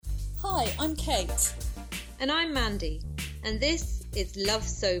Hi, I'm Kate. And I'm Mandy, and this is Love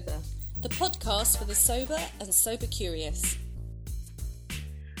Sober, the podcast for the sober and sober curious.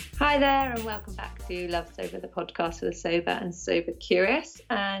 Hi there, and welcome back to Love Sober, the podcast for the sober and sober curious.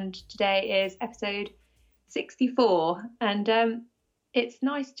 And today is episode 64, and it's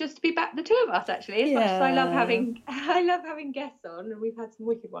nice just to be back, the two of us actually. As much as I love having guests on, and we've had some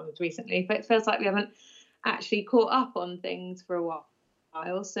wicked ones recently, but it feels like we haven't actually caught up on things for a while.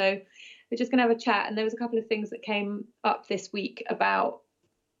 So we're just going to have a chat, and there was a couple of things that came up this week about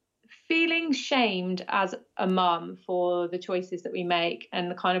feeling shamed as a mum for the choices that we make and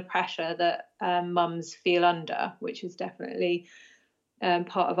the kind of pressure that mums feel under, which is definitely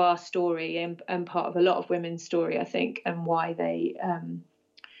part of our story and part of a lot of women's story, I think, and why they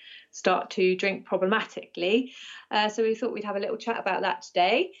start to drink problematically. So we thought we'd have a little chat about that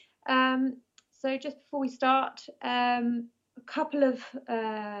today. So just before we start, a couple of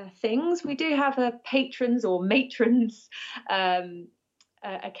things. We do have a patrons or matrons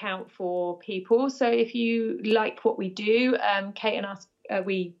account for people. So if you like what we do, Kate and us,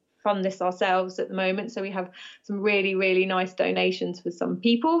 we fund this ourselves at the moment. So we have some really, really nice donations for some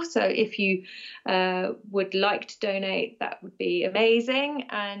people. So if you would like to donate, that would be amazing.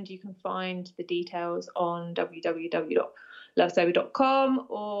 And you can find the details on www.lovesober.com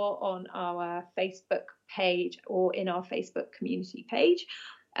or on our Facebook page or in our Facebook community page.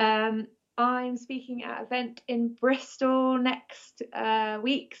 I'm speaking at an event in Bristol next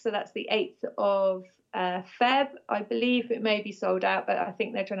week, so that's the 8th of Feb. I believe it may be sold out, but I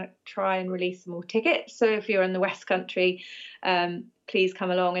think they're try and release some more tickets. So if you're in the West Country, please come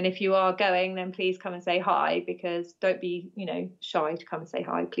along. And if you are going, then please come and say hi, because don't be, shy to come and say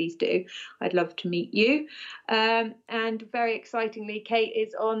hi. Please do. I'd love to meet you. And very excitingly, Kate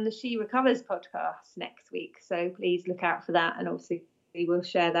is on the She Recovers podcast next week. So please look out for that. And obviously, we'll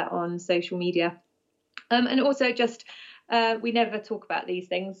share that on social media. And also just, we never talk about these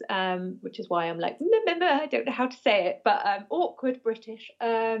things, which is why I'm like, I don't know how to say it, but awkward British.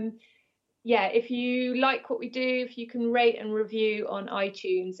 If you like what we do, if you can rate and review on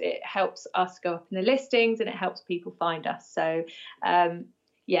iTunes, it helps us go up in the listings and it helps people find us. So,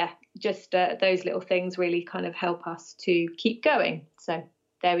 just those little things really kind of help us to keep going. So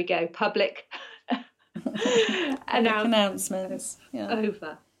there we go. Public announcements.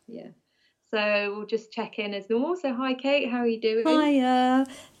 Over. Yeah. So we'll just check in as normal. So hi, Kate. How are you doing? Hiya.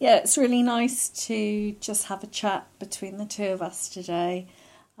 It's really nice to just have a chat between the two of us today.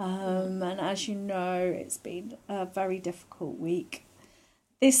 And as you know, it's been a very difficult week.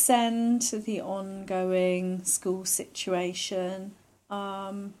 This end to the ongoing school situation.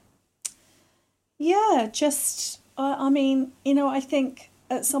 I think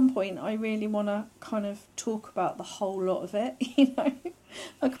at some point I really want to kind of talk about the whole lot of it,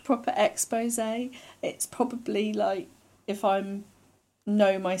 like a proper expose. It's probably like, if I'm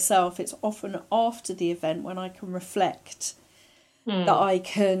know myself, it's often after the event when I can reflect that I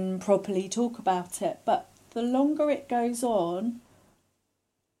can properly talk about it. But the longer it goes on,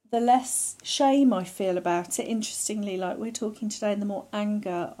 the less shame I feel about it. Interestingly, like we're talking today, and the more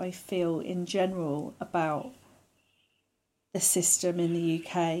anger I feel in general about the system in the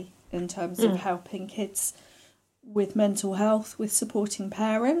UK in terms of helping kids with mental health, with supporting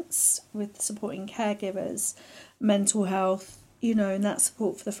parents, with supporting caregivers, mental health, and that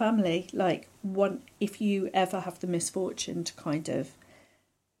support for the family. Like, if you ever have the misfortune to kind of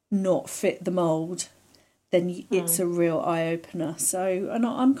not fit the mould, then it's a real eye-opener. So, and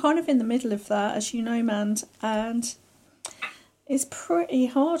I'm kind of in the middle of that, as you know, Mand, and it's pretty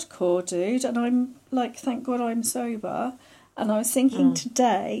hardcore, dude. And I'm like, thank God I'm sober. And I was thinking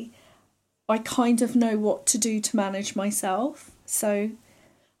today, I kind of know what to do to manage myself. So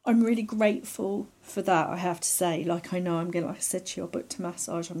I'm really grateful for that, I have to say. Like, I know I'm going to, like I said to you, I booked a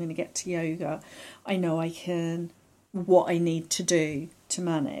massage, I'm going to get to yoga. I know I can, what I need to do to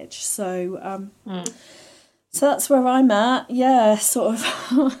manage. So, so that's where I'm at. Yeah, sort of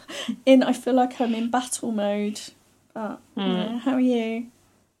I feel like I'm in battle mode. But, how are you?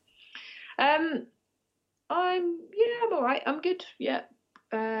 I'm all right. I'm good. Yeah.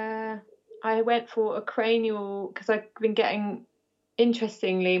 I went for a cranial, because I've been getting,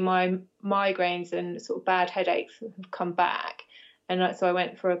 interestingly, my migraines and sort of bad headaches have come back. And so I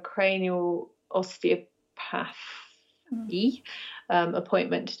went for a cranial osteopathy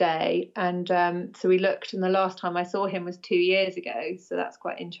appointment today. And so we looked, and the last time I saw him was 2 years ago. So that's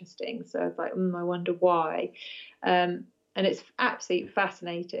quite interesting. So I was like, I wonder why. And it's absolutely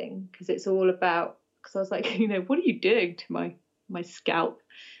fascinating, because it's all about, because I was like, what are you doing to my scalp?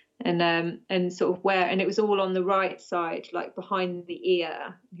 and sort of where, and it was all on the right side, like behind the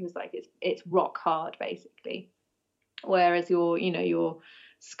ear. He was like, it's rock hard basically, whereas your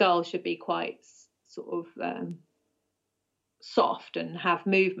skull should be quite sort of soft and have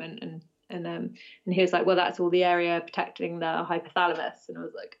movement, and he was like, well, that's all the area protecting the hypothalamus. And I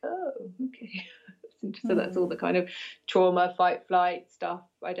was like, oh, okay. So that's all the kind of trauma, fight, flight stuff.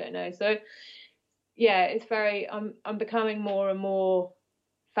 I don't know. So yeah, it's very, I'm becoming more and more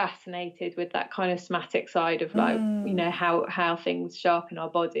fascinated with that kind of somatic side of like, how things sharpen our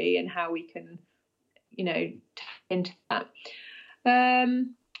body and how we can, tap into that.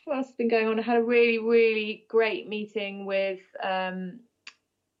 What else has been going on? I had a really, really great meeting with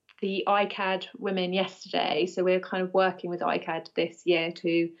the ICAD women yesterday. So we're kind of working with ICAD this year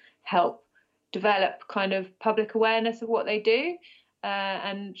to help develop kind of public awareness of what they do.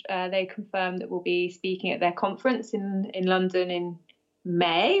 And they confirmed that we'll be speaking at their conference in London in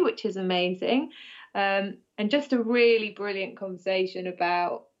May, which is amazing. And just a really brilliant conversation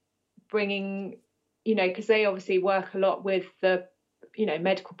about bringing, because they obviously work a lot with the,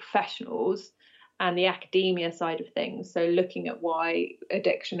 medical professionals and the academia side of things. So looking at why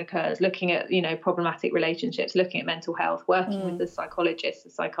addiction occurs, looking at, problematic relationships, looking at mental health, working with the psychologists,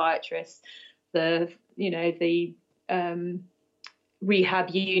 the psychiatrists, the rehab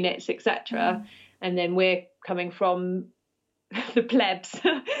units, etc. And then we're coming from the plebs,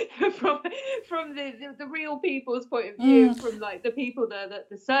 from the real people's point of view, from like the people,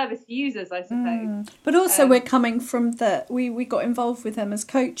 the service users, I suppose. But also we're coming from we got involved with them as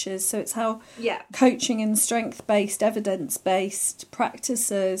coaches, so it's how coaching and strength-based, evidence-based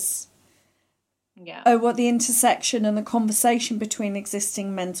practices what the intersection and the conversation between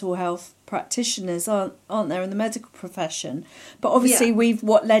existing mental health practitioners aren't there in the medical profession. But obviously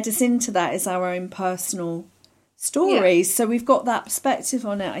what led us into that is our own personal stories, so we've got that perspective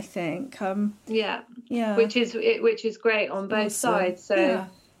on it, I think. Which is great on both sides. So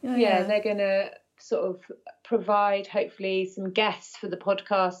they're gonna sort of provide hopefully some guests for the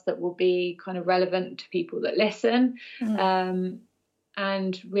podcast that will be kind of relevant to people that listen,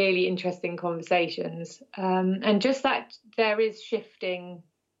 and really interesting conversations, and just that there is shifting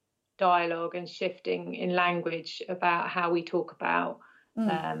dialogue and shifting in language about how we talk about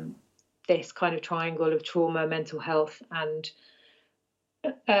this kind of triangle of trauma, mental health, and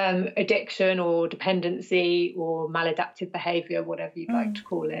addiction or dependency or maladaptive behaviour, whatever you'd like to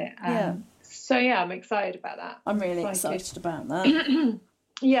call it. So I'm excited about that. I'm really excited about that.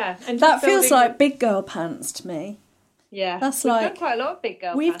 And that feels like big girl pants to me. Yeah, that's we've done quite a lot of big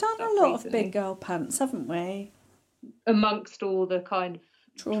girl. We've done a lot recently. of big girl pants, haven't we? Amongst all the kind of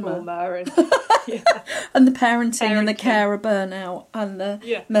trauma and and the parenting and the carer burnout and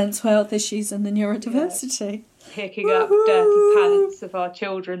the mental health issues and the neurodiversity. Picking up dirty pants of our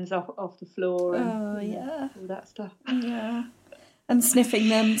children's off the floor and all that stuff. Yeah. And sniffing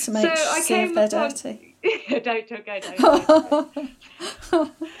them to make sure if they're dirty. Don't.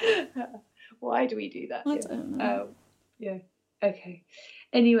 Why do we do that? I don't know. Okay.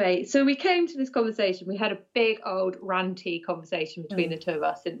 Anyway, so we came to this conversation. We had a big old ranty conversation between the two of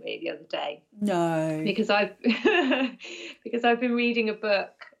us, didn't we, the other day? No. Because I've been reading a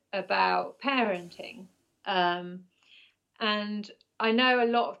book about parenting. And I know a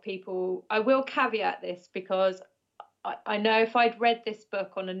lot of people, I will caveat this because I know if I'd read this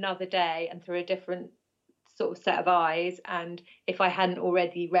book on another day and through a different sort of set of eyes, and if I hadn't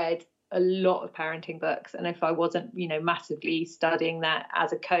already read a lot of parenting books, and if I wasn't, massively studying that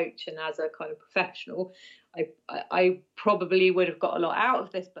as a coach and as a kind of professional, I probably would have got a lot out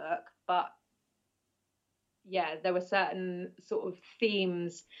of this book. But there were certain sort of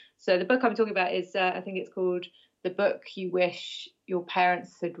themes. So the book I'm talking about is, I think it's called The Book You Wish Your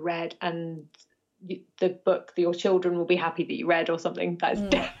Parents Had Read, and the book that your children will be happy that you read, or something. That's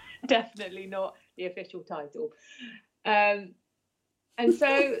definitely not the official title. And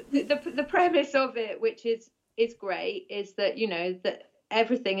so the premise of it, which is great, is that, that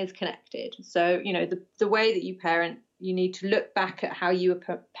everything is connected. So, the way that you parent, you need to look back at how you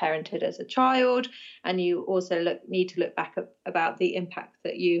were parented as a child, and you also need to look back about the impact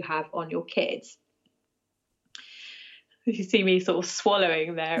that you have on your kids. You see me sort of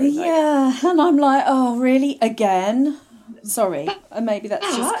swallowing there. And I'm like, oh, really? Again? Sorry. Maybe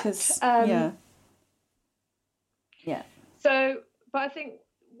that's just because, So, but I think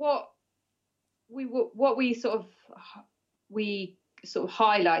what we sort of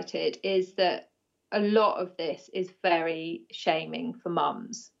highlighted is that a lot of this is very shaming for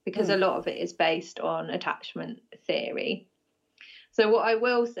mums, because a lot of it is based on attachment theory. So what I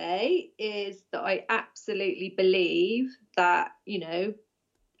will say is that I absolutely believe that,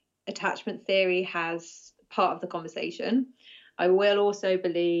 attachment theory has part of the conversation. I will also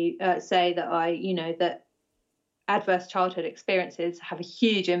say that that adverse childhood experiences have a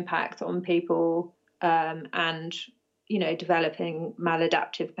huge impact on people, and developing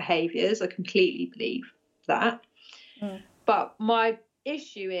maladaptive behaviours. I completely believe that. But my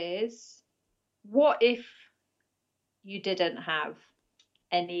issue is, what if you didn't have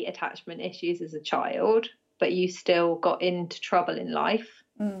any attachment issues as a child, but you still got into trouble in life?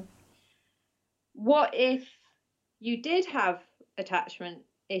 What if you did have attachment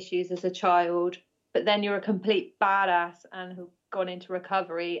issues as a child, but then you're a complete badass and have gone into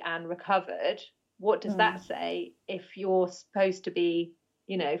recovery and recovered? What does that say if you're supposed to be,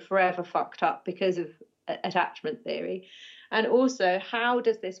 forever fucked up because of attachment theory? And also, how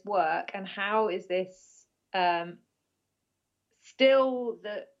does this work, and how is this still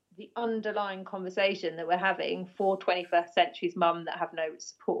the underlying conversation that we're having for 21st century's mum that have no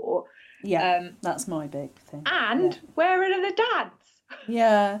support? That's my big thing. And where are the dads?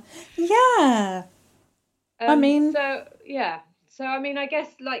 Yeah. I guess,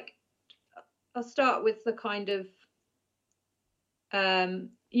 like, I'll start with the kind of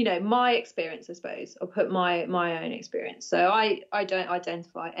my experience, I suppose. I'll put my own experience. So I don't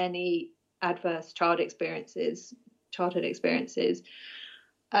identify any adverse childhood experiences.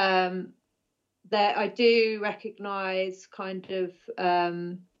 That I do recognise kind of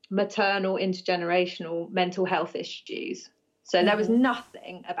maternal intergenerational mental health issues. So there was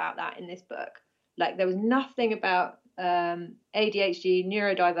nothing about that in this book. Like, there was nothing about ADHD,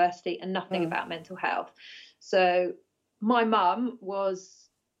 neurodiversity, and nothing about mental health. So my mum was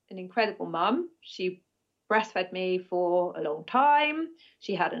an incredible mum. She breastfed me for a long time.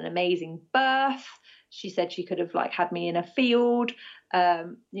 She had an amazing birth. She said she could have had me in a field.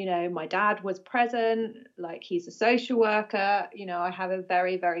 My dad was present, he's a social worker. I have a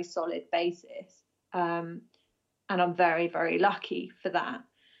very, very solid basis. And I'm very, very lucky for that.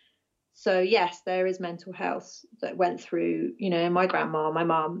 So yes, there is mental health that went through, my grandma, my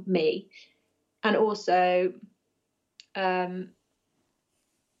mum, me. And also, but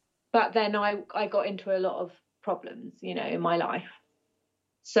then I got into a lot of problems, in my life.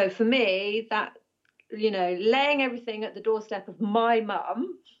 So for me, that, laying everything at the doorstep of my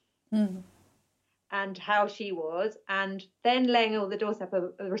mum and how she was, and then laying all the doorstep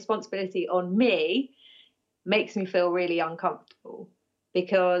of responsibility on me, makes me feel really uncomfortable.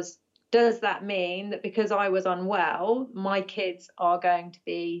 Because does that mean that because I was unwell, my kids are going to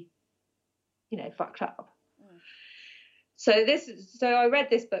be, fucked up? So I read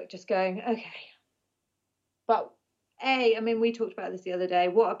this book just going, okay, but we talked about this the other day.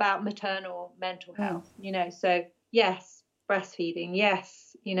 What about maternal mental health? So yes, breastfeeding,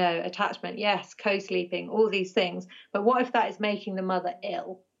 yes, attachment, yes, co-sleeping, all these things. But what if that is making the mother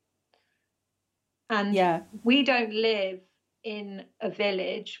ill? And we don't live in a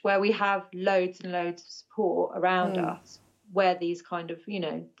village where we have loads and loads of support around us, where these kind of,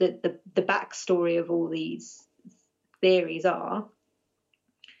 the backstory of all these theories are.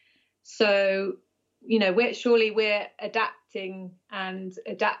 So, we're adapting and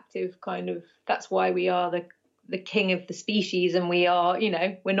adaptive kind of, that's why we are the king of the species, and we are,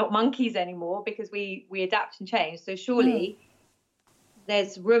 we're not monkeys anymore because we adapt and change. So surely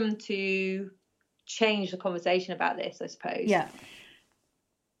there's room to change the conversation about this, I suppose. Yeah.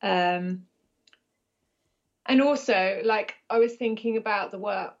 And also, I was thinking about the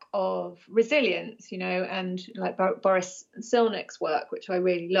work of resilience, and Boris Cyrulnik's work, which I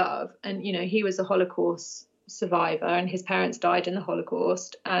really love. And, he was a Holocaust survivor, and his parents died in the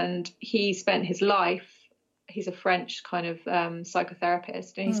Holocaust. And he spent his life, he's a French kind of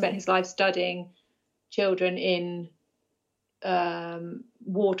psychotherapist, and he spent his life studying children in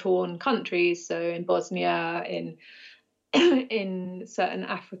war-torn countries. So in Bosnia, in certain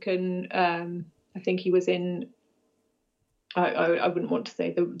African, I think he was in, I wouldn't want to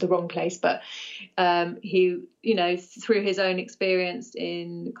say the wrong place, but he, through his own experience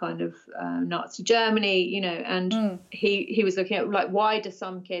in kind of Nazi Germany, and he was looking at why do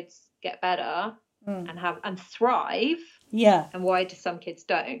some kids get better and thrive, and why do some kids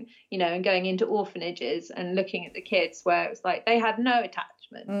don't, and going into orphanages and looking at the kids where it was they had no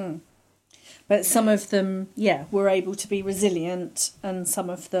attachment. But some of them, were able to be resilient, and some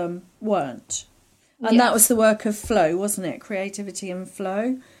of them weren't. And that was the work of Flow, wasn't it? Creativity and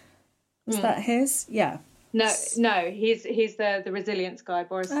Flow. Was that his? Yeah. No, he's the resilience guy,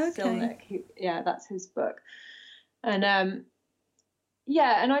 Boris Cyrulnik. That's his book. And and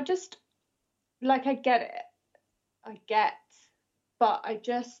I just I get, but I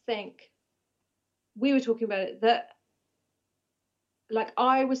just think we were talking about it, that like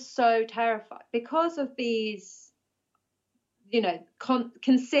I was so terrified because of these, you know,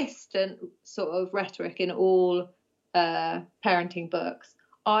 consistent sort of rhetoric in all parenting books.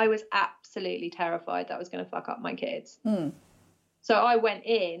 I was absolutely terrified that I was going to fuck up my kids. So I went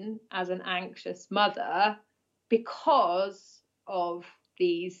in as an anxious mother because of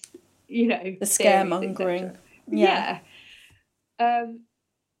these, you know, the scaremongering. Yeah.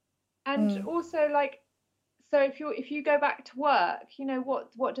 And also, like, so if you go back to work, you know,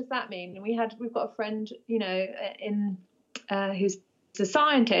 what does that mean? And we've got a friend, you know, in who's a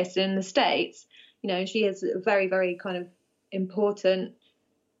scientist in the States. You know, she has a very, very kind of important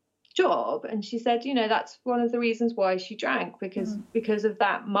job, and she said, you know, that's one of the reasons why she drank, because of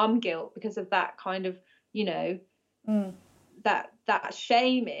that mum guilt, because of that kind of, you know, that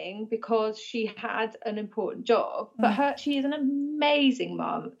shaming, because she had an important job, but she is an amazing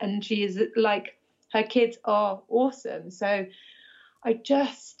mum, and she is like, her kids are awesome. So I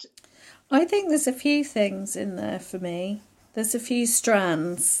think there's a few things in there for me. There's a few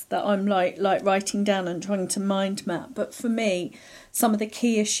strands that I'm like writing down and trying to mind map. But for me, some of the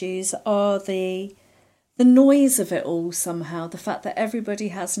key issues are the noise of it all somehow. The fact that everybody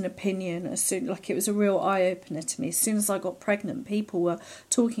has an opinion. Like it was a real eye-opener to me. As soon as I got pregnant, people were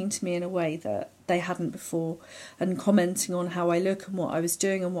talking to me in a way that they hadn't before, and commenting on how I look and what I was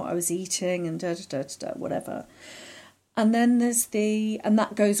doing and what I was eating and whatever. And then there's and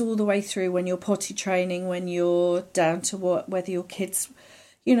that goes all the way through when you're potty training, when you're down to whether your kids,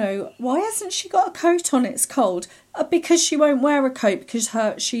 you know, why hasn't she got a coat on? It's cold. Because she won't wear a coat because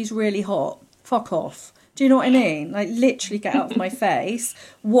she's really hot. Fuck off. Do you know what I mean? Like, literally get out of my face.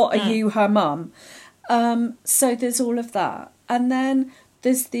 What are you, her mum? So there's all of that. And then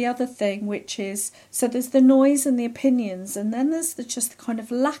there's the other thing, which is, so there's the noise and the opinions, and then there's just the kind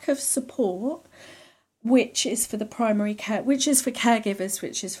of lack of support, which is for the primary care, which is for caregivers,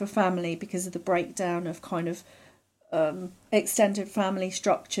 which is for family, because of the breakdown of kind of extended family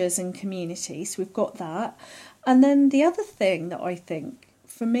structures and communities. We've got that. And then the other thing that I think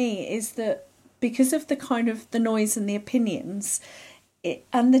for me is that because of the kind of the noise and the opinions,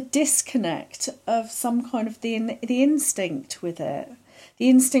 and the disconnect of some kind of the instinct with it, the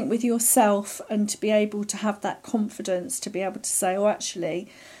instinct with yourself, and to be able to have that confidence to be able to say, oh, actually,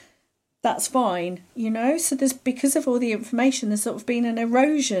 that's fine, you know. So there's, because of all the information, there's sort of been an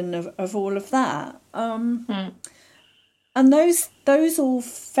erosion of all of that. And those all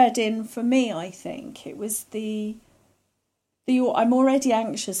fed in for me. I think it was the I'm already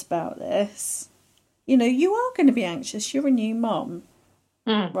anxious about this. You know, you are going to be anxious. You're a new mum,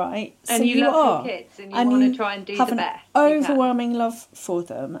 right? And so you love your kids, and you want to try and do the best. Overwhelming love for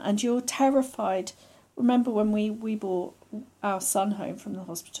them, and you're terrified. Remember when we brought our son home from the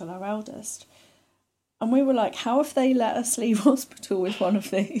hospital, our eldest, and we were like, how if they let us leave hospital with one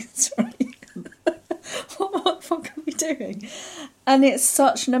of these, right? What the fuck are we doing? And it's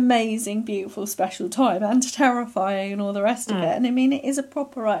such an amazing, beautiful, special time, and terrifying and all the rest of it. And I mean, it is a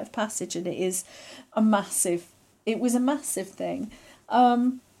proper rite of passage, and it was a massive thing.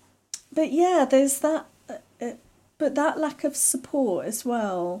 But yeah, there's that, but that lack of support as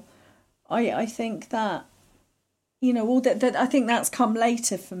well. I think that, you know, all that I think that's come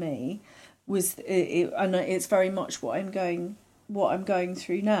later for me, and it's very much what I'm going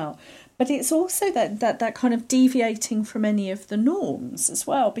through now. But it's also that kind of deviating from any of the norms as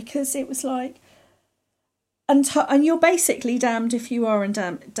well, because it was like, and you're basically damned if you are and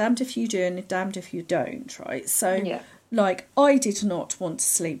damned if you do and damned if you don't, right? So yeah. Like, I did not want to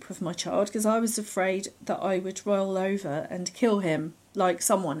sleep with my child because I was afraid that I would roll over and kill him, like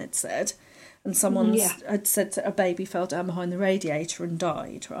someone had said. And someone had said that a baby fell down behind the radiator and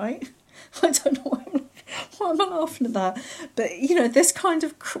died, right? I don't know why I'm laughing at that. But, you know, this kind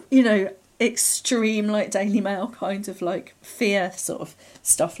of, you know, extreme, like, Daily Mail kind of, like, fear sort of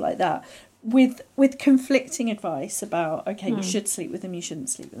stuff like that. With conflicting advice about, okay, you should sleep with them, you shouldn't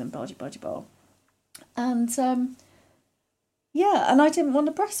sleep with them, blah. And, yeah, and I didn't want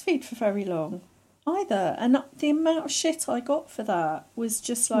to breastfeed for very long either. And the amount of shit I got for that was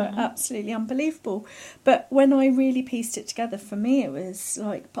just, like, absolutely unbelievable. But when I really pieced it together, for me, it was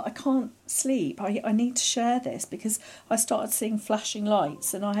like, but I can't sleep. I need to share this, because I started seeing flashing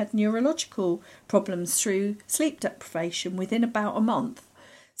lights, and I had neurological problems through sleep deprivation within about a month.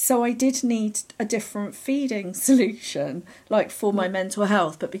 So I did need a different feeding solution, like, for my mental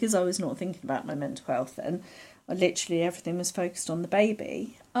health. But because I was not thinking about my mental health then, literally everything was focused on the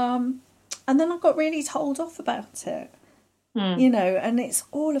baby. And then I got really told off about it, you know, and it's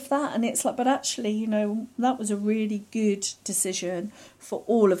all of that. And it's like, but actually, you know, that was a really good decision for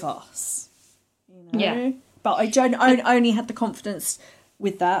all of us, you know. Yeah. But I only had the confidence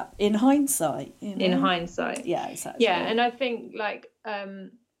with that in hindsight. You know? In hindsight. Yeah, exactly. Yeah, and I think like,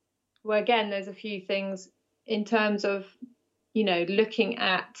 well, again, there's a few things in terms of, you know, looking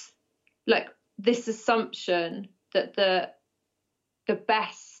at like this assumption that the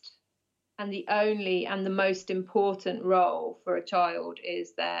best and the only and the most important role for a child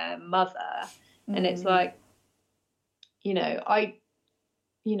is their mother. And it's like, you know, I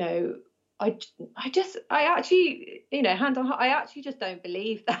actually, you know, hand on heart, I actually just don't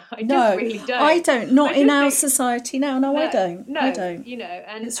believe that. Just really don't. I don't. Not in our society now. No, I don't. No, I don't. You know,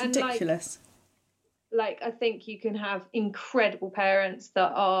 and it's ridiculous. Like, I think you can have incredible parents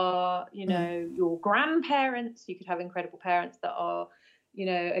that are, you know, your grandparents. You could have incredible parents that are, you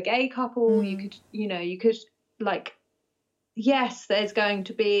know, a gay couple. You could like, yes, there's going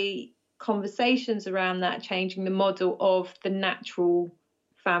to be conversations around that, changing the model of the natural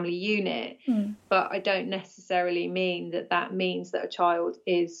family unit. But I don't necessarily mean that means that a child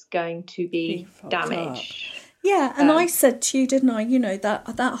is going to be damaged. Yeah, and I said to you, didn't I, you know,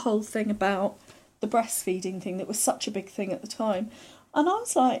 that whole thing about the breastfeeding thing that was such a big thing at the time. And I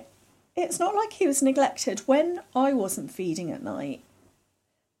was like, it's not like he was neglected. When I wasn't feeding at night,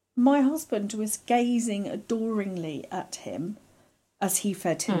 my husband was gazing adoringly at him as he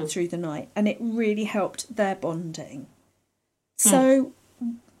fed him through the night, and it really helped their bonding. So,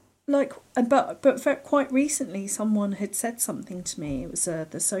 like, but quite recently, someone had said something to me. It was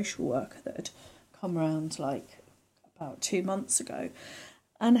the social worker that had come around like about 2 months ago,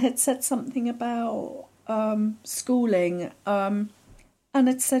 and had said something about schooling, and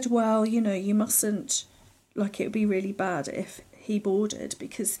had said, well, you know, you mustn't, like, it would be really bad if he boarded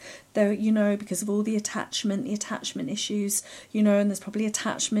because there, you know, because of all the attachment issues, you know, and there's probably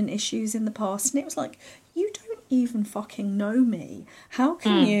attachment issues in the past. And it was like, you don't even fucking know me. How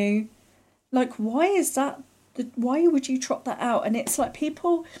can you, like, why is that, why would you trot that out? And it's like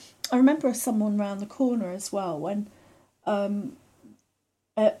people, I remember someone round the corner as well when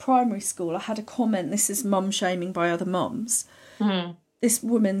at primary school I had a comment, this is mum shaming by other mums. This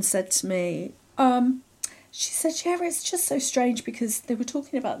woman said to me, she said, yeah, it's just so strange because they were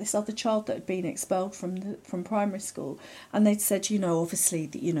talking about this other child that had been expelled from primary school, and they'd said, you know, obviously,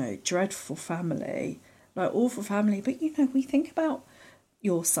 you know, dreadful family, like awful family, but, you know, we think about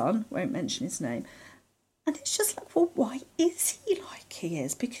your son, won't mention his name, and it's just like, well, why is he like he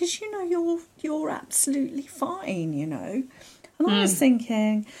is? Because, you know, you're absolutely fine, you know. And I was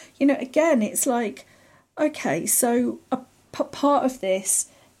thinking, you know, again, it's like, okay, so a part of this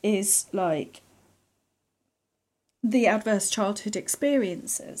is like the adverse childhood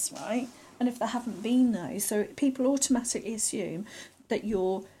experiences, right? And if there haven't been those, so people automatically assume that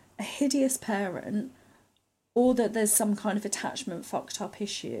you're a hideous parent or that there's some kind of attachment fucked up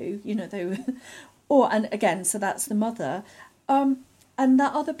issue, you know, and again, so that's the mother. And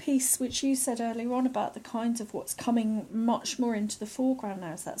that other piece which you said earlier on about the kinds of what's coming much more into the foreground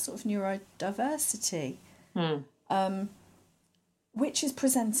now is that sort of neurodiversity, which is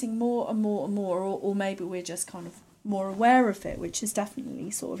presenting more and more and more, or maybe we're just kind of more aware of it, which is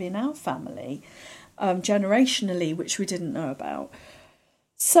definitely sort of in our family, generationally, which we didn't know about.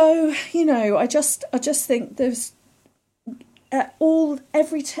 So, you know, I just think there's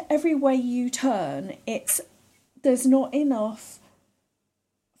every way you turn, there's not enough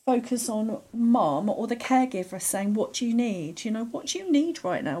focus on mum or the caregiver saying, what do you need? You know, what do you need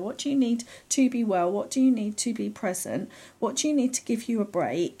right now? What do you need to be well? What do you need to be present? What do you need to give you a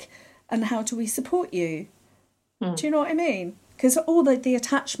break? And how do we support you? Do you know what I mean? Because all the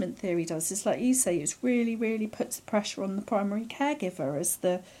attachment theory does is, like you say, it really, really puts the pressure on the primary caregiver as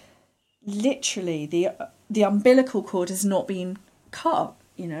literally the umbilical cord has not been cut,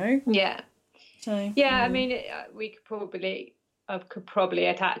 you know? Yeah. So yeah, I mean, I could probably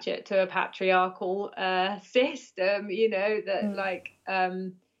attach it to a patriarchal system, you know, that like,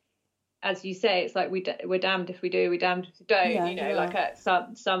 as you say, it's like we're damned if we do, we're damned if we don't, you know, like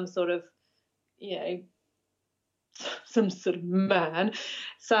some sort of, you know, some sort of man,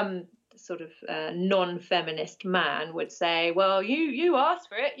 some sort of non-feminist man would say, well, you asked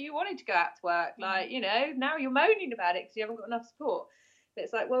for it, you wanted to go out to work, like, you know, now you're moaning about it because you haven't got enough support. But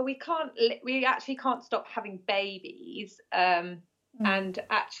it's like, well, we actually can't stop having babies, and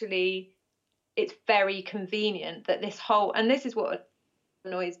actually it's very convenient that this is what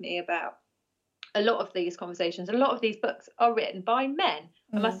annoys me about a lot of these conversations. A lot of these books are written by men.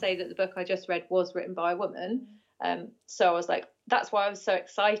 I must say that the book I just read was written by a woman. So I was like, that's why I was so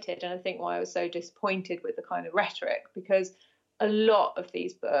excited, and I think why I was so disappointed with the kind of rhetoric, because a lot of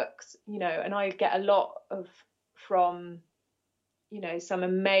these books, you know, and I get a lot from some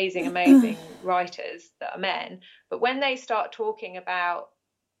amazing writers that are men, but when they start talking about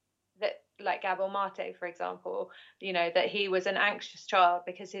that, like Gabor Mate, for example, that he was an anxious child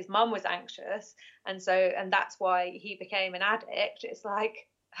because his mum was anxious, and that's why he became an addict. It's like,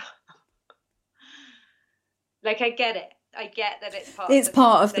 like, I get it. I get that it's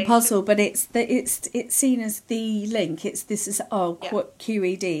part of the puzzle, but it's seen as the link. This is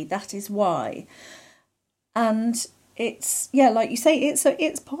QED. That is why, and it's like you say,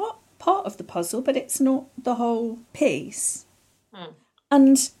 it's part of the puzzle, but it's not the whole piece.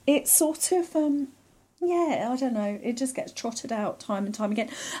 And it's sort of I don't know. It just gets trotted out time and time again.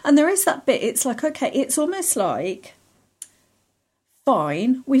 And there is that bit. It's like, okay, it's almost like,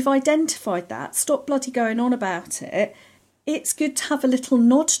 fine, we've identified that. Stop bloody going on about it. It's good to have a little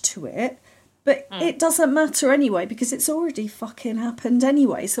nod to it, but it doesn't matter anyway because it's already fucking happened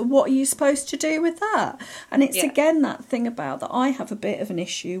anyway. So what are you supposed to do with that? And it's again that thing about that I have a bit of an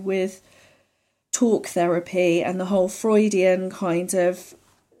issue with talk therapy and the whole Freudian kind of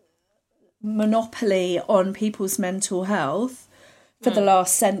monopoly on people's mental health for the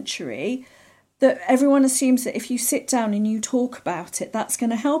last century, that everyone assumes that if you sit down and you talk about it, that's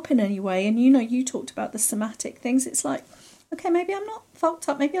going to help in any way. And you talked about the somatic things. It's like, okay, maybe I'm not fucked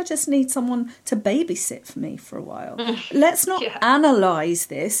up. Maybe I just need someone to babysit for me for a while. Let's not analyse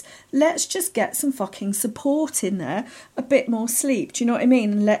this. Let's just get some fucking support in there, a bit more sleep. Do you know what I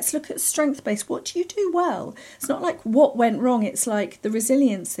mean? Let's look at strength-based. What do you do well? It's not like what went wrong. It's like the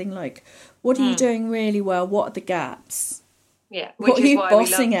resilience thing. Like, what are you doing really well? What are the gaps? Yeah. What are you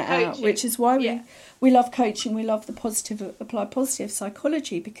bossing it out? Which is why we love coaching. We love the applied positive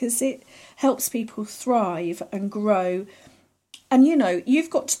psychology because it helps people thrive and grow. And you've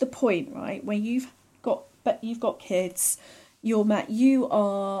got to the point, right, where you've got kids, you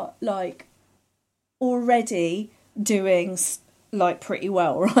are like already doing like pretty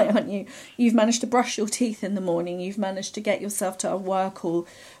well, right, aren't you? You've managed to brush your teeth in the morning, you've managed to get yourself to work or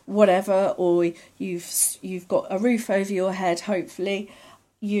whatever, or you've got a roof over your head, hopefully.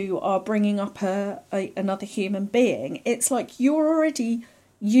 You are bringing up another human being. It's like you're already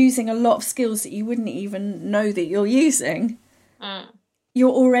using a lot of skills that you wouldn't even know that you're using. You're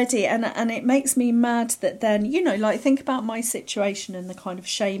already, and it makes me mad that then, like, think about my situation and the kind of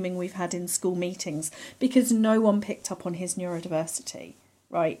shaming we've had in school meetings because no one picked up on his neurodiversity,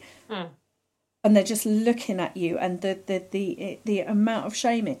 right? And they're just looking at you, and the amount of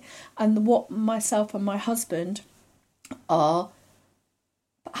shaming, and what myself and my husband have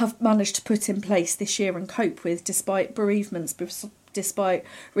managed to put in place this year and cope with, despite bereavements, despite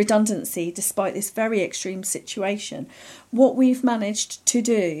redundancy, despite this very extreme situation. What we've managed to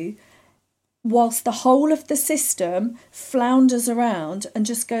do, whilst the whole of the system flounders around and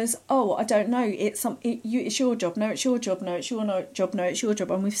just goes, oh, I don't know, it's your job, no, it's your job, no, it's your job, no, it's your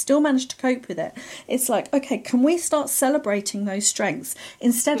job, and we've still managed to cope with it. It's like, okay, can we start celebrating those strengths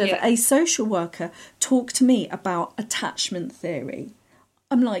instead of a social worker talk to me about attachment theory?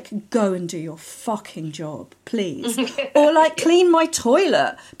 I'm like, go and do your fucking job, please. Or like clean my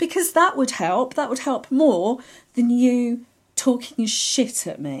toilet, because that would help. That would help more than you talking shit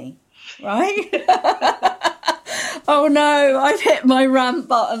at me, right? Oh no, I've hit my rant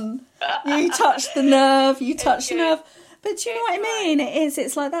button. You touched the nerve, But do you know what I mean?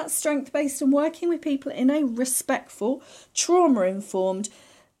 It's like that strength-based and working with people in a respectful, trauma-informed,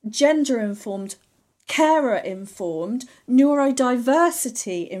 gender-informed, carer-informed,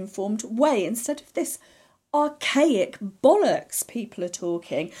 neurodiversity-informed way, instead of this archaic bollocks people are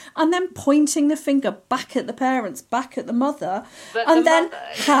talking, and then pointing the finger back at the parents, back at the mother,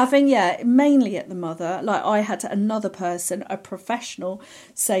 having, mainly at the mother. Like, I had another person, a professional,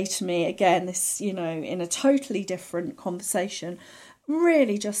 say to me, again, this, in a totally different conversation,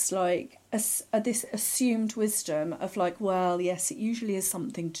 really just like this assumed wisdom of like, well, yes, it usually is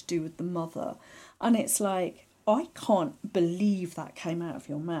something to do with the mother. And it's like, I can't believe that came out of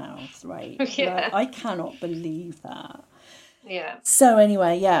your mouth, right? Yeah. Like, I cannot believe that. Yeah. So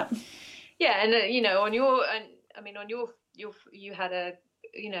anyway, yeah. Yeah, and you had a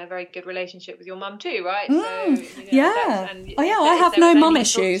very good relationship with your mum too, right? So I have no mum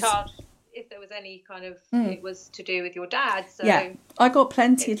issues. If there was any kind of, it was to do with your dad. So yeah, I got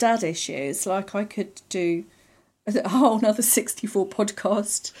plenty of dad issues. Like, I could do a whole another 64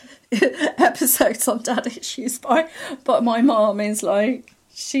 podcast episodes on dad issues, but my mom is like,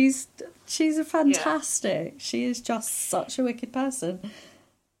 she's a fantastic. She is just such a wicked person.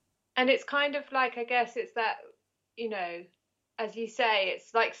 And it's kind of like, I guess it's that, as you say,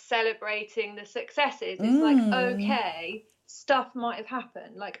 it's like celebrating the successes. It's like, okay, stuff might have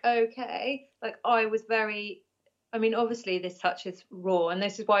happened. Like, okay, like I was very I mean, obviously this touches raw, and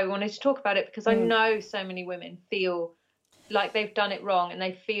this is why we wanted to talk about it, because I know so many women feel like they've done it wrong, and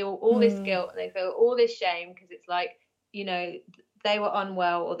they feel all this guilt, and they feel all this shame, because it's like, you know, they were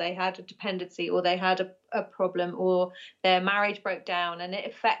unwell, or they had a dependency, or they had a problem, or their marriage broke down and it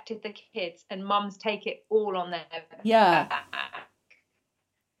affected the kids, and mums take it all on their back.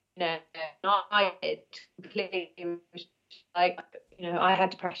 You know, I did completely, like, you know, I had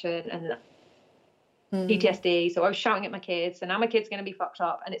depression and PTSD, so I was shouting at my kids, and now my kid's going to be fucked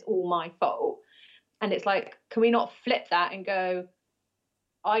up, and it's all my fault. And it's like, can we not flip that and go,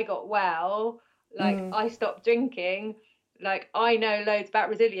 I got well, like I stopped drinking, like I know loads about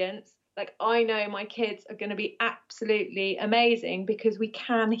resilience, like I know my kids are going to be absolutely amazing, because we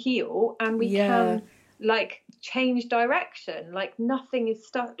can heal, and we can like change direction, like nothing is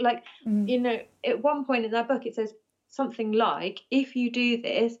stuck, like you know, at one point in that book it says something like, if you do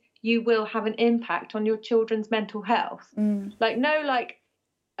this, you will have an impact on your children's mental health. Like, no, like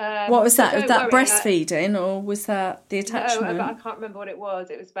what was that? Was that breastfeeding, or was that the attachment? No, I can't remember what it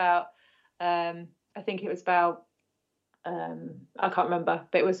was. It was about I think it was about I can't remember,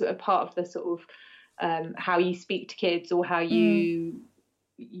 but it was a part of the sort of how you speak to kids, or how you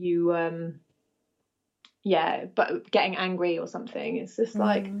but getting angry or something. It's just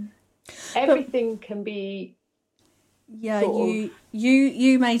like everything can be. Yeah,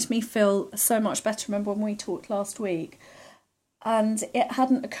 you made me feel so much better. Remember when we talked last week, and it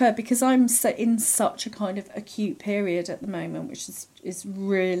hadn't occurred, because I'm in such a kind of acute period at the moment, which is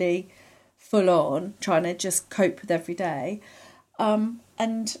really full on, trying to just cope with every day,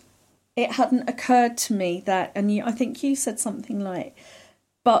 and it hadn't occurred to me that, and I think you said something like,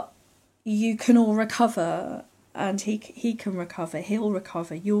 but you can all recover, and he can recover, he'll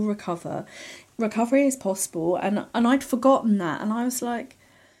recover, you'll recover. Recovery is possible, and I'd forgotten that, and I was like,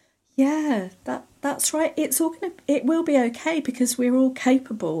 yeah, that's right. It will be okay, because we're all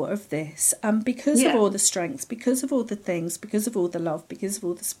capable of this, and because of all the strengths, because of all the things, because of all the love, because of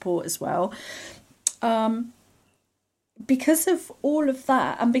all the support as well, because of all of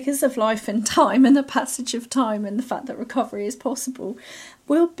that, and because of life and time and the passage of time, and the fact that recovery is possible,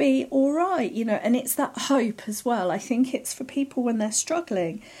 we'll be all right, you know. And it's that hope as well. I think it's for people when they're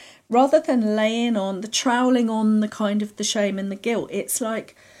struggling, rather than troweling on the kind of the shame and the guilt. It's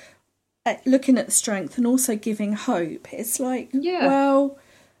like looking at the strength and also giving hope. It's like, well,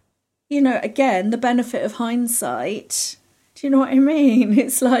 you know, again, the benefit of hindsight. Do you know what I mean?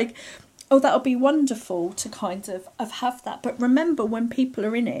 It's like, oh, that'll be wonderful to kind of have that. But remember, when people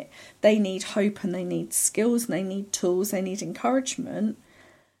are in it, they need hope, and they need skills, and they need tools, they need encouragement.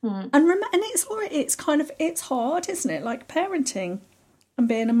 And it's kind of, it's hard, isn't it? Like parenting and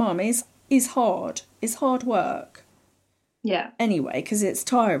being a mum is hard. It's hard work. Yeah. Anyway, because it's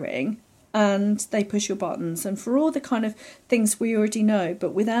tiring, and they push your buttons, and for all the kind of things we already know,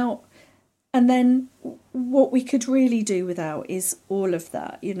 but without. And then what we could really do without is all of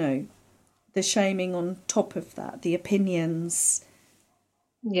that, you know, the shaming on top of that, the opinions.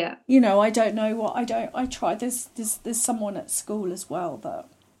 Yeah. You know, I don't know what I try. There's someone at school as well that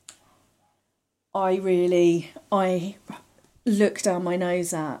I look down my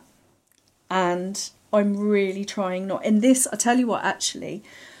nose at, and I'm really trying not. And this, I tell you what, actually,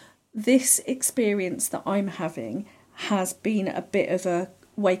 this experience that I'm having has been a bit of a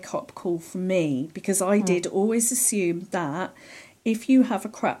wake-up call for me, because I did always assume that if you have a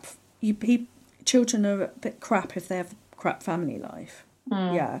crap, children are a bit crap if they have a crap family life.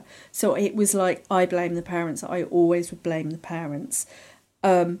 Yeah. So it was like, I blame the parents. I always would blame the parents,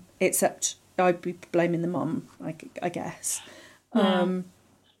 except I'd be blaming the mum, I guess.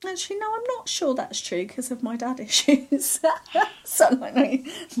 Actually, no, I'm not sure that's true, because of my dad issues. So I'm like,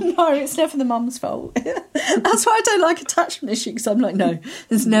 no, it's never the mum's fault. That's why I don't like attachment issues, because I'm like, no,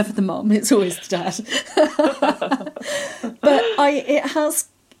 it's never the mum, it's always the dad. But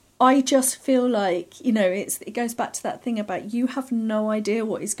I just feel like, you know, it goes back to that thing about, you have no idea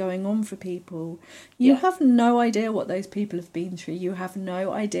what is going on for people. You have no idea what those people have been through. You have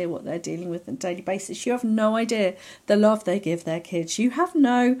no idea what they're dealing with on a daily basis. You have no idea the love they give their kids. You have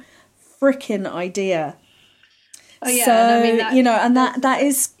no freaking idea. Oh, yeah. So, and I mean, you know, and that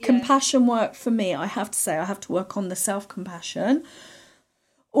is compassion work for me. I have to say, I have to work on the self-compassion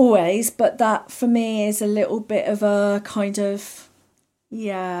always, but that for me is a little bit of a kind of,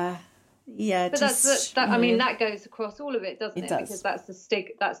 yeah. But just, I mean, that goes across all of it, doesn't it? Because that's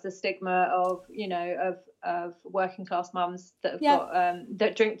the stigma of, you know, of working class mums that have got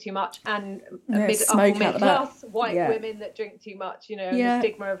that drink too much, and upper middle class white women that drink too much, you know, and the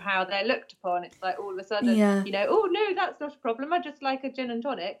stigma of how they're looked upon. It's like all of a sudden, you know, oh no, that's not a problem. I just like a gin and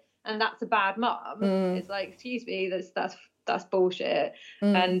tonic. and that's a bad mum. It's like, excuse me, that's bullshit.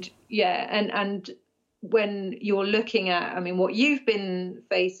 And and when you're looking at, I mean, what you've been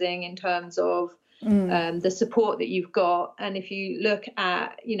facing in terms of the support that you've got, and if you look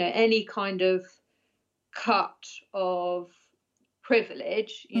at, you know, any kind of cut of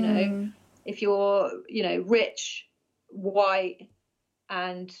privilege, you know, if you're, you know, rich, white,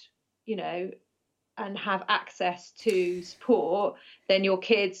 and, you know, and have access to support, then your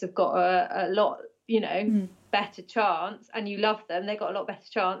kids have got a lot, you know, better chance, and you love them, they've got a lot better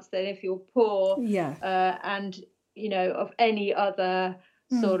chance than if you're poor and, you know, of any other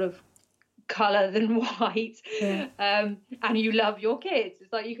sort of colour than white, and you love your kids.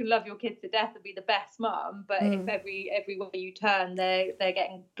 It's like, you can love your kids to death and be the best mum, but if everywhere you turn they're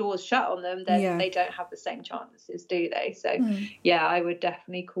getting doors shut on them, then they don't have the same chances, do they? So I would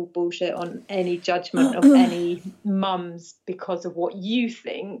definitely call bullshit on any judgment of any mums because of what you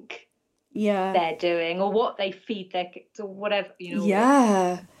think they're doing, or what they feed their kids, or whatever, you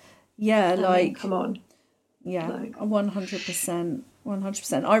know. Like, come on. 100%.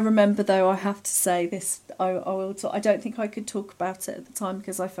 100%. I remember, though, I have to say this, I don't think I could talk about it at the time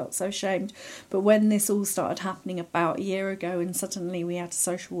because I felt so ashamed, but when this all started happening about a year ago, and suddenly we had a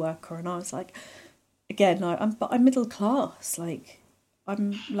social worker, and I was like, again, I'm middle class, like,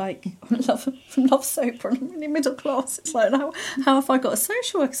 I'm love sober, and I'm really middle class. It's like, how have I got a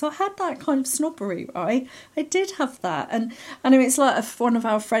social worker? So I had that kind of snobbery, right? I did have that, and I know it's like one of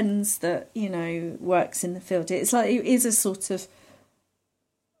our friends that, you know, works in the field. It's like, it is a sort of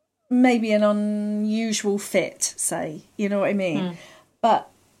maybe an unusual fit, say, you know what I mean?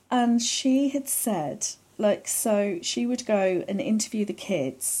 And she had said, like, so she would go and interview the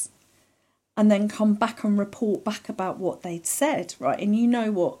kids and then come back and report back about what they'd said, right? And you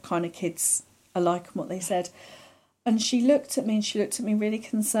know what kind of kids are like and what they said. And she looked at me really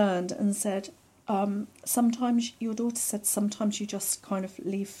concerned and said, sometimes, your daughter said, sometimes you just kind of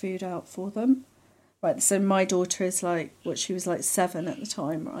leave food out for them. Right, so my daughter is like, she was like 7 at the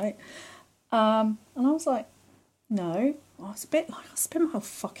time, right? And I was like, no. I was a bit like, I spent my whole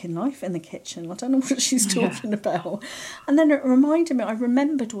fucking life in the kitchen. I don't know what she's talking about. And then it reminded me, I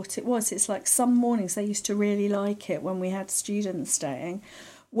remembered what it was. It's like, some mornings they used to really like it when we had students staying,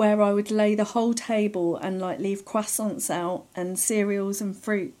 where I would lay the whole table and like leave croissants out and cereals and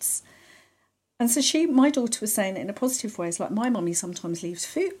fruits. And so my daughter was saying it in a positive way. It's like, my mummy sometimes leaves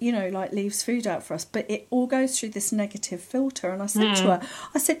food, you know, like leaves food out for us, but it all goes through this negative filter. And I said to her,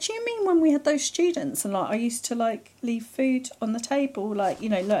 I said, do you mean when we had those students and like I used to like leave food on the table, like, you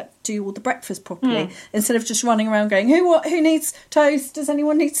know, like do all the breakfast properly instead of just running around going, who needs toast? Does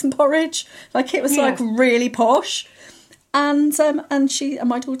anyone need some porridge? Like, it was like really posh. And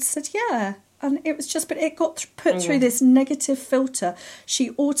my daughter said, yeah. And it was just, but it got put through this negative filter. She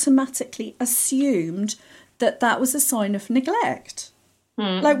automatically assumed that was a sign of neglect.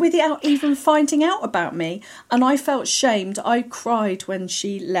 Like, without even finding out about me. And I felt shamed. I cried when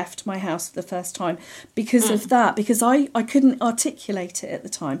she left my house for the first time because of that, because I couldn't articulate it at the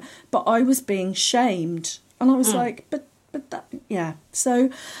time, but I was being shamed. And I was like, but that, So,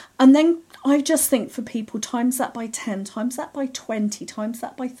 and then I just think for people, times that by 10, times that by 20, times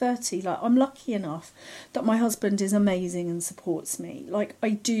that by 30. Like, I'm lucky enough that my husband is amazing and supports me. Like,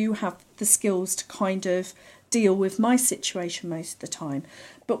 I do have the skills to kind of deal with my situation most of the time.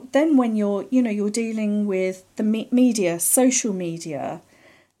 But then when you're dealing with the media, social media,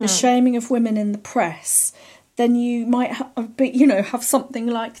 the shaming of women in the press, then you might have something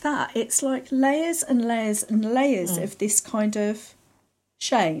like that. It's like layers and layers and layers of this kind of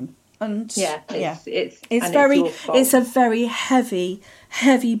shame. And it's a very heavy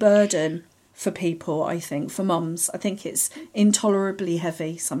burden for people, I think, for mums. I think it's intolerably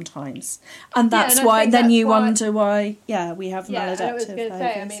heavy sometimes. And that's why then you wonder why we have maladaptive behaviours. I was going to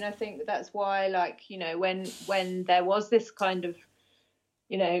say, I mean, I think that's why, like, you know, when there was this kind of,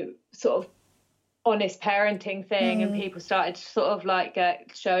 you know, sort of honest parenting thing and people started sort of like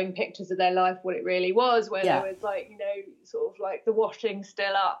showing pictures of their life, what it really was, where there was like, you know, sort of like the washing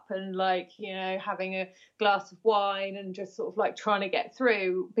still up and like, you know, having a glass of wine and just sort of like trying to get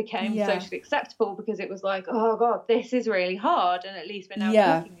through became socially acceptable, because it was like, oh God, this is really hard, and at least we're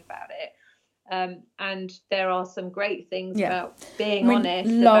now talking about it. And there are some great things about being honest,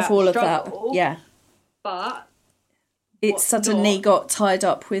 love about all struggle, of that, but it suddenly got tied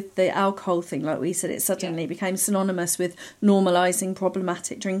up with the alcohol thing, like we said. It suddenly became synonymous with normalising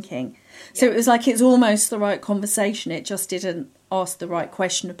problematic drinking. So it was like, it's almost the right conversation. It just didn't ask the right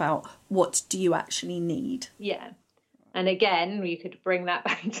question about what do you actually need. Yeah. And again, you could bring that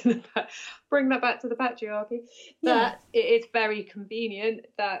back to the patriarchy. That it is very convenient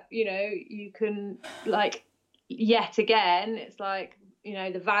that, you know, you can, like, yet again, it's like, you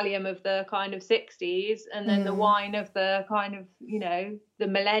know, the Valium of the kind of 60s, and then the wine of the kind of, you know, the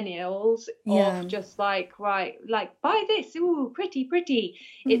millennials of just like, right, like, buy this, ooh, pretty.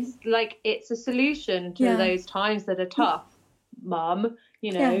 It's like, it's a solution to those times that are tough. Mum,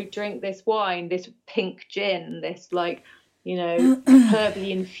 you know, drink this wine, this pink gin, this, like, you know,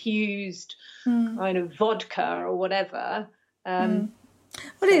 herbally infused kind of vodka or whatever.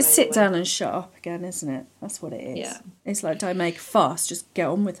 Well, it's sit down and shut up again, isn't it? That's what it is. Yeah. It's like, don't make a fuss, just get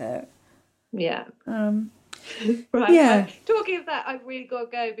on with it. Yeah. Right. Yeah. Talking of that, I've really got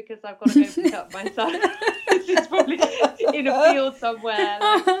to go because I've got to go pick up my son. He's probably in a field somewhere,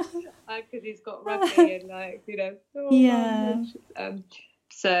 because he's got rugby and, like, you know.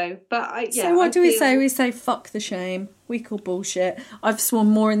 So what do we say? We say fuck the shame. We call bullshit. I've sworn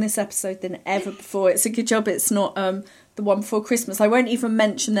more in this episode than ever before. It's a good job it's not the one before Christmas. I won't even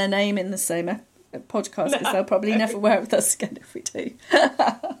mention their name in the same podcast because they'll probably never work with us again if we do.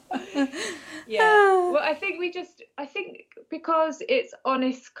 Well, I think because it's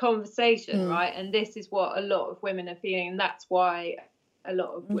honest conversation, right? And this is what a lot of women are feeling, and that's why a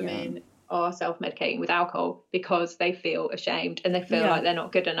lot of women are self-medicating with alcohol, because they feel ashamed and they feel like they're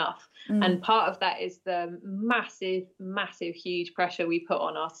not good enough. And part of that is the massive huge pressure we put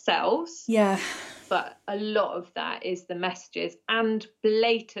on ourselves, but a lot of that is the messages and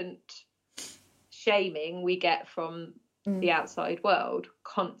blatant shaming we get from the outside world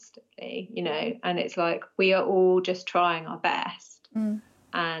constantly, you know. And it's like, we are all just trying our best,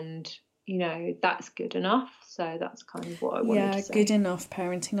 and, you know, that's good enough. So that's kind of what I wanted to say. Good enough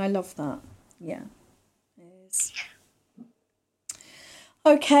parenting. I love that. Yeah, it is.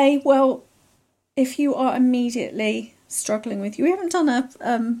 Okay, well, if you are immediately struggling with, we haven't done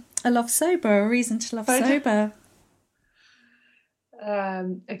a love sober, a reason to love sober.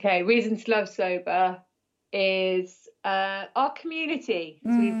 Okay, reason to love sober is our community.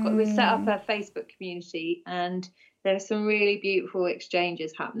 So we've set up a Facebook community, and there's some really beautiful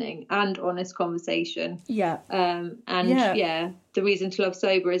exchanges happening and honest conversation. The reason to love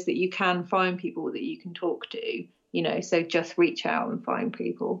sober is that you can find people that you can talk to, you know, so just reach out and find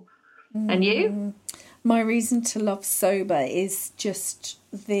people. And you? My reason to love sober is just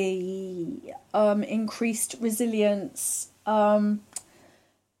the increased resilience and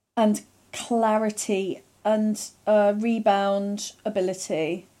clarity and rebound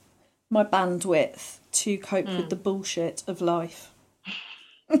ability, my bandwidth to cope with the bullshit of life.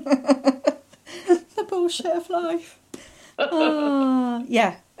 The bullshit of life.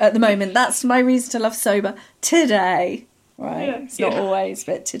 At the moment, that's my reason to love sober today. Right, it's not always,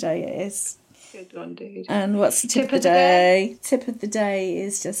 but today it is. Good one, dude. And what's the tip of the day? Tip of the day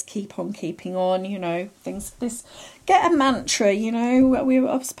is just keep on keeping on, you know, get a mantra, you know. I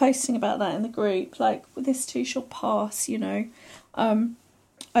was posting about that in the group, like, this too shall pass, you know.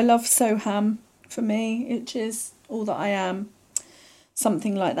 I love Soham, for me, which is all that I am.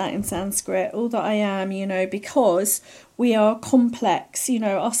 Something like that in Sanskrit, all that I am, you know, because we are complex, you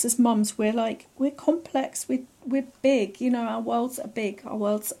know, us as mums, we're complex, we're big, you know, our worlds are big, our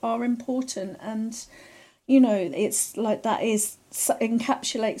worlds are important, and, you know, it's like that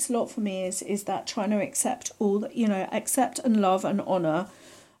encapsulates a lot for me is that trying to accept all that, you know, accept and love and honour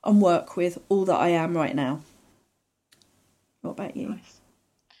and work with all that I am right now. What about you? Nice.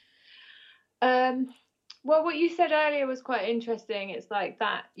 Well, what you said earlier was quite interesting. It's like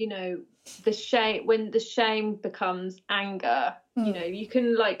that, you know, when the shame becomes anger, you know, you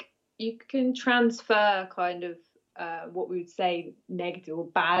can transfer kind of what we would say negative or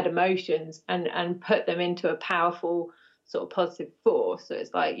bad emotions and put them into a powerful sort of positive force. So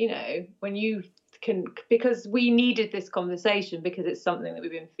it's like, you know, when you can, because we needed this conversation because it's something that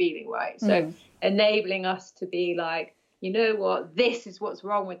we've been feeling, right? So enabling us to be like, you know what, this is what's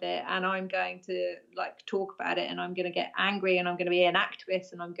wrong with it, and I'm going to, like, talk about it, and I'm going to get angry, and I'm going to be an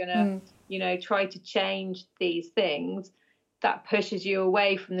activist, and I'm going to, you know, try to change these things. That pushes you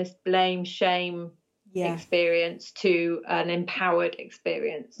away from this blame, shame experience to an empowered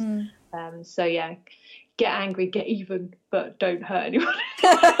experience. So, yeah, get angry, get even, but don't hurt anyone.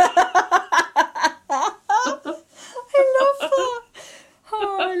 I love that.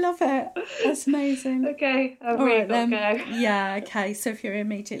 Oh, I love it. That's amazing. Okay, I've really got to go. Yeah, okay. So if you're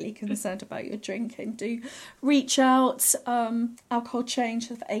immediately concerned about your drinking, do reach out. Alcohol Change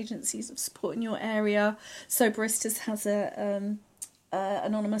have agencies of support in your area. Soberistas has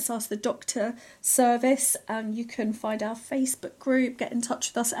Anonymous Ask the Doctor service, and you can find our Facebook group, get in touch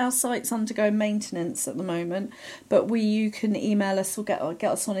with us. Our site's undergoing maintenance at the moment, but you can email us or get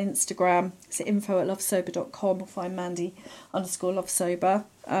us on Instagram. It's info@lovesober.com, or find Mandy_lovesober.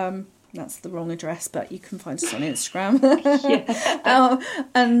 That's the wrong address, but you can find us on Instagram.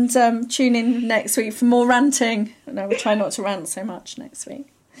 And tune in next week for more ranting. No, we'll try not to rant so much next week.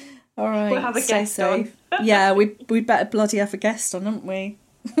 All right, we'll have a guest safe. Yeah, we'd better bloody have a guest on, haven't we?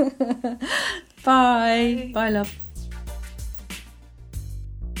 Bye. Bye, love.